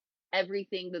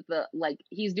 Everything that the like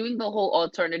he's doing the whole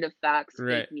alternative facts, fake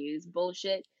Right. news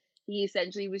bullshit. He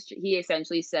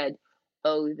essentially said,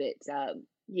 oh, that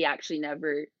he actually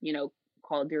never,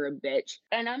 called her a bitch.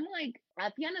 And I'm like,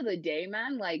 at the end of the day,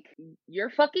 man, like, you're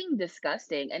fucking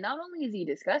disgusting. And not only is he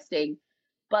disgusting,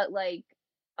 but like,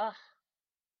 uh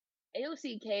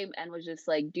AOC came and was just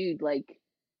like, dude, like,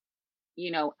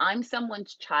 I'm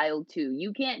someone's child too.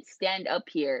 You can't stand up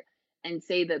here and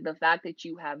say that the fact that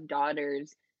you have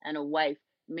daughters and a wife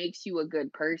makes you a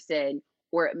good person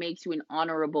or it makes you an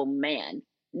honorable man.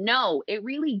 No, it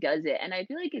really doesn't. And I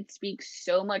feel like it speaks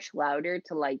so much louder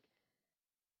to like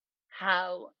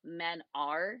how men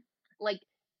are. Like,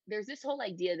 there's this whole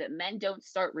idea that men don't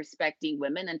start respecting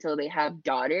women until they have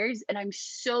daughters. And I'm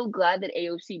so glad that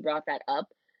AOC brought that up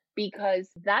because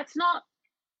that's not,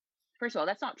 first of all,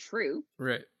 that's not true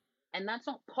Right. and that's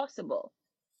not possible,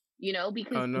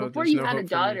 because Oh no, before there's you no had a hope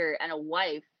for me. daughter and a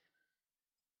wife,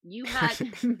 you had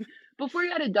before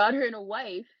you had a daughter and a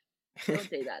wife, don't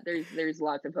say that. There's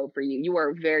lots of hope for you. You are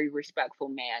a very respectful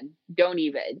man. Don't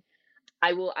even.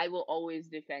 I will always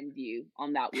defend you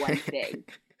on that one thing.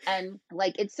 And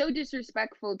like, it's so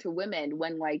disrespectful to women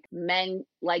when like men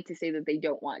like to say that they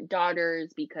don't want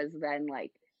daughters because then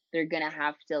like they're gonna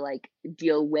have to like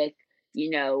deal with,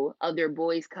 other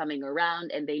boys coming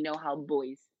around and they know how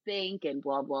boys think and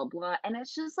blah blah blah. And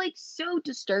it's just like so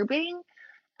disturbing.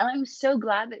 And I'm so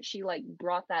glad that she like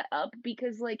brought that up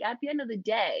because like at the end of the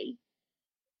day,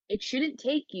 it shouldn't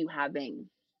take you having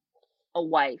a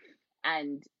wife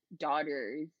and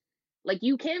daughters. Like,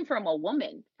 you came from a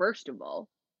woman, first of all.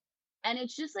 And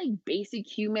it's just like basic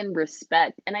human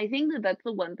respect. And I think that that's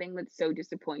the one thing that's so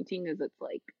disappointing is it's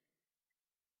like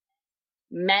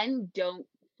men don't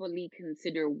fully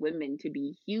consider women to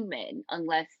be human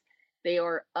unless they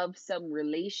are of some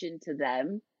relation to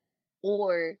them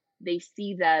or they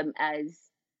see them as,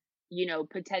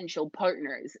 potential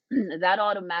partners. That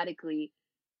automatically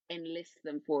enlist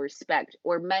them for respect,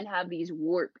 or men have these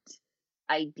warped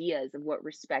ideas of what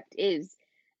respect is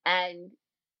and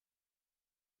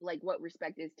like what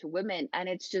respect is to women. And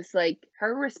it's just like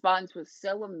her response was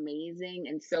so amazing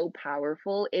and so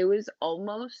powerful. It was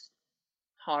almost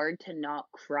hard to not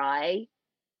cry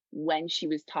when she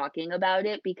was talking about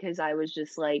it because I was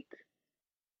like,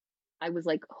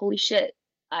 holy shit,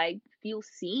 I feel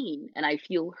seen and I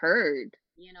feel heard.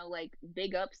 Like,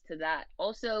 big ups to that.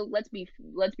 Also, let's be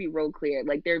real clear.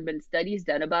 Like, there have been studies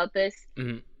done about this.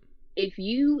 Hmm. If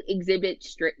you exhibit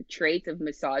traits of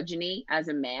misogyny as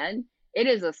a man, it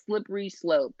is a slippery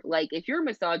slope. Like, if you're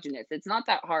misogynist, it's not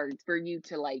that hard for you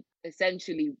to like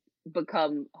essentially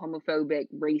become homophobic,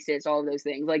 racist, all of those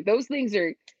things. Like those things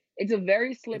are it's a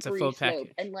very It's a slippery full slope.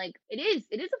 And package. like it is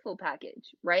a full package,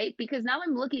 right? Because now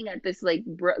I'm looking at this like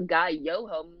guy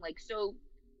Yoho, I'm like, so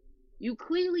you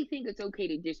clearly think it's okay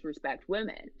to disrespect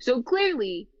women. So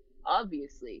clearly,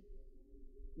 obviously,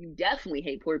 you definitely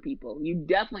hate poor people. You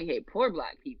definitely hate poor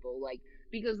black people. Like,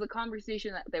 because the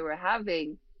conversation that they were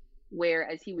having, where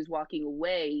as he was walking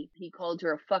away, he called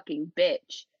her a fucking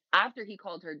bitch after he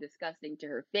called her disgusting to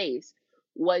her face,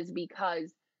 was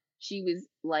because she was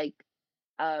like,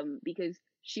 because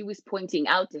she was pointing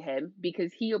out to him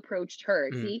because he approached her.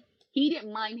 Mm. See, he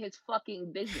didn't mind his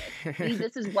fucking business. See,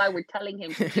 this is why we're telling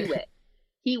him to do it.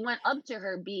 He went up to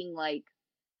her being like,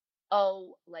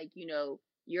 oh, like,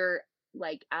 your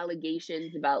like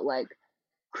allegations about like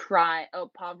crime, oh,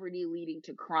 poverty leading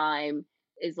to crime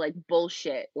is like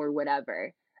bullshit or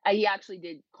whatever. And he actually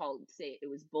did say it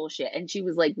was bullshit. And she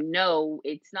was like, no,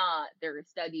 it's not. There are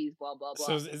studies, blah, blah, So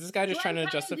blah. is this guy So just I'm trying to kind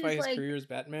of justify just his like, career as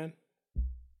Batman?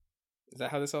 Is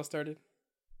that how this all started?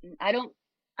 I don't.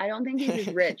 I don't think he's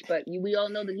as rich, but we all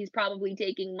know that he's probably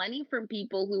taking money from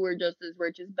people who are just as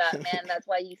rich as Batman. That's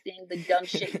why he's saying the dumb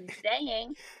shit he's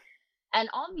saying. And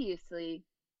obviously,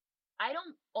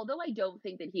 although I don't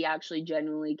think that he actually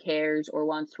genuinely cares or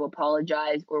wants to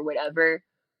apologize or whatever,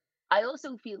 I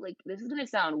also feel like this is going to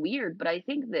sound weird, but I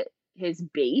think that his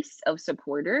base of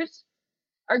supporters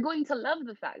are going to love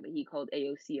the fact that he called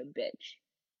AOC a bitch.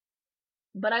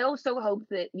 But I also hope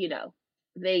that,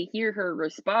 they hear her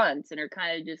response and are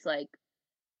kind of just like,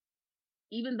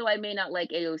 even though I may not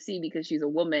like AOC because she's a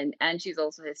woman and she's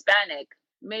also Hispanic,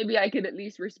 maybe I could at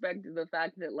least respect the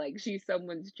fact that like she's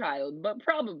someone's child, but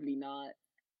probably not.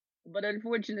 But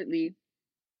unfortunately,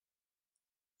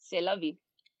 c'est la vie.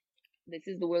 This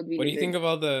is the world we What do live you in. think of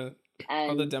all the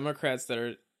And Democrats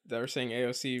that are saying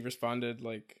AOC responded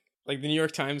like the New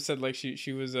York Times said like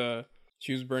she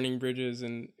was burning bridges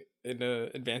and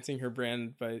advancing her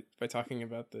brand by talking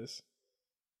about this,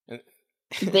 and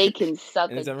they can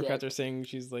suck and the a dick. Democrats are saying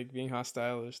she's like being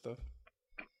hostile or stuff.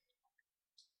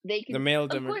 They The can, male of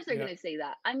Demo, course, they're yeah. gonna say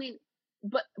that. I mean,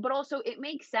 but also it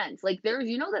makes sense. Like there's,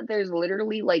 that there's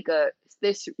literally like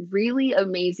this really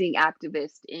amazing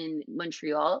activist in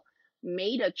Montreal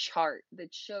made a chart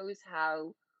that shows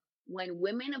how when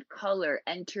women of color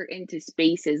enter into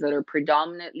spaces that are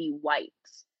predominantly white,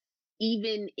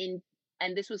 even in,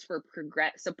 and this was for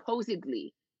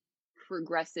supposedly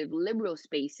progressive liberal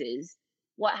spaces,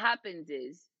 what happens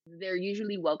is they're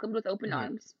usually welcomed with open Mhm.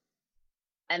 arms,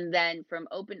 and then from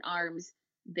open arms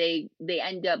they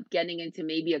end up getting into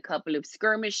maybe a couple of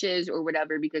skirmishes or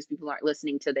whatever because people aren't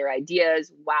listening to their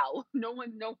ideas. Wow. No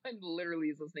one literally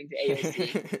is listening to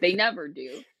AOC. They never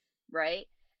do, right?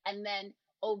 And then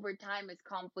over time as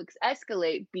conflicts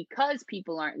escalate because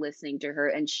people aren't listening to her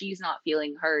and she's not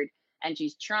feeling heard and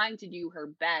she's trying to do her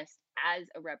best as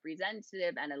a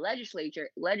representative and a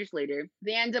legislator,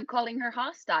 they end up calling her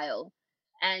hostile.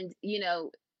 And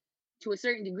to a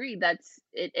certain degree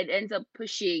it ends up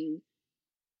pushing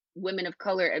women of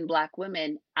color and black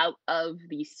women out of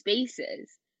these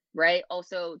spaces, right?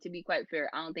 Also, to be quite fair,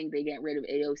 I don't think they get rid of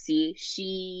AOC.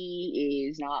 She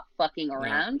is not fucking No,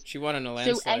 around. she won in a So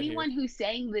landslide here. anyone who's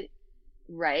saying that,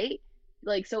 right,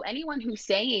 like, so anyone who's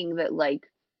saying that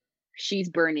like she's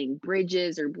burning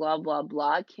bridges or blah blah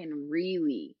blah can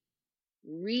really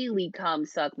come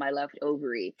suck my left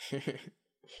ovary.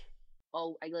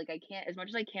 Oh, I can't, as much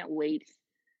as I can't wait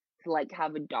to like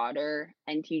have a daughter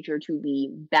and teach her to be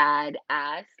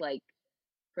badass. Like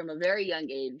from a very young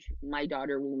age, my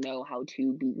daughter will know how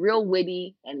to be real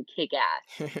witty and kick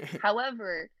ass.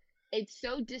 However, it's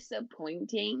so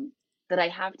disappointing that I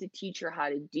have to teach her how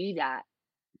to do that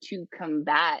to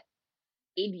combat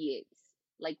idiots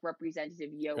like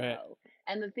Representative Right. Yoho.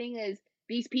 And the thing is,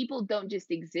 these people don't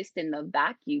just exist in the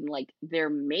vacuum, like they're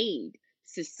made.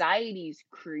 Societies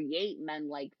create men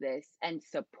like this and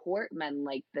support men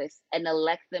like this and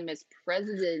elect them as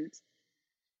president.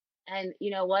 And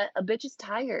you know what? A bitch is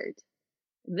tired.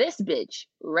 This bitch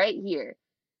right here,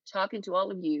 talking to all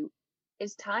of you,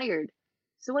 is tired.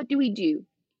 So what do?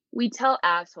 We tell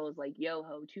assholes like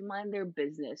Yoho to mind their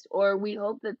business, or we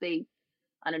hope that they,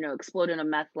 I don't know, explode in a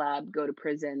meth lab, go to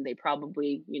prison. They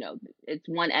probably, it's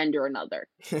one end or another.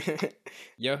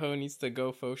 Yoho needs to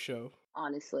go faux show.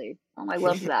 Honestly, I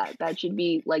love that. That should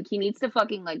be like he needs to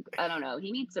fucking like I don't know.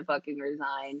 He needs to fucking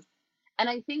resign. And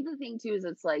I think the thing too is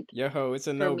it's like Yoho, it's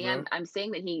a for no, me, bro. I'm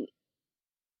saying that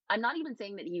I'm not even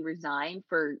saying that he resigned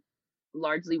for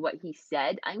largely what he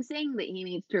said. I'm saying that he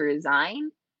needs to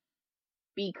resign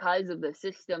because of the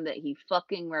system that he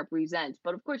fucking represents.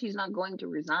 But of course, he's not going to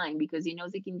resign because he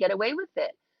knows he can get away with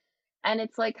it. And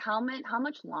it's like, how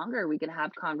much longer are we gonna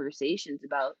have conversations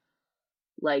about,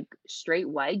 like, straight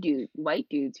white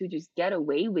dudes who just get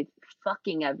away with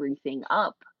fucking everything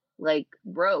up? Like,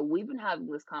 bro, we've been having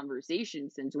this conversation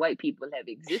since white people have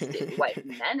existed, white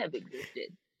men have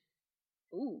existed.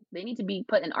 Ooh, they need to be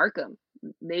put in Arkham.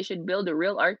 They should build a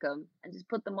real Arkham and just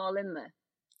put them all in there.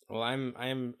 Well,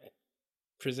 I'm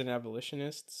prison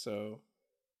abolitionist, so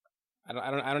I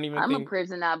don't even I'm a think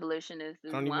prison abolitionist I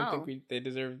as don't even think well. they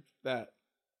deserve that.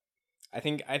 I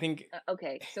think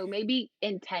Okay, so maybe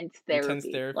intense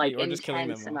therapy like or just killing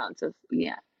them intense all. amounts of,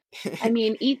 yeah. I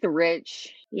mean, eat the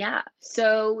rich. Yeah.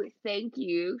 So thank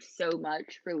you so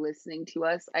much for listening to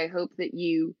us. I hope that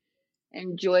you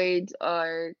enjoyed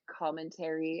our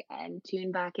commentary and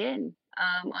tune back in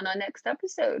on our next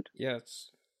episode. Yes.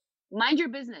 Mind your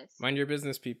business. Mind your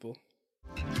business, people.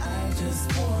 I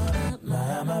just wanna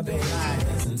mind my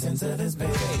business and tend to this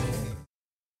baby.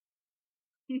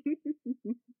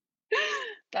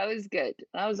 That was good.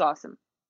 That was awesome.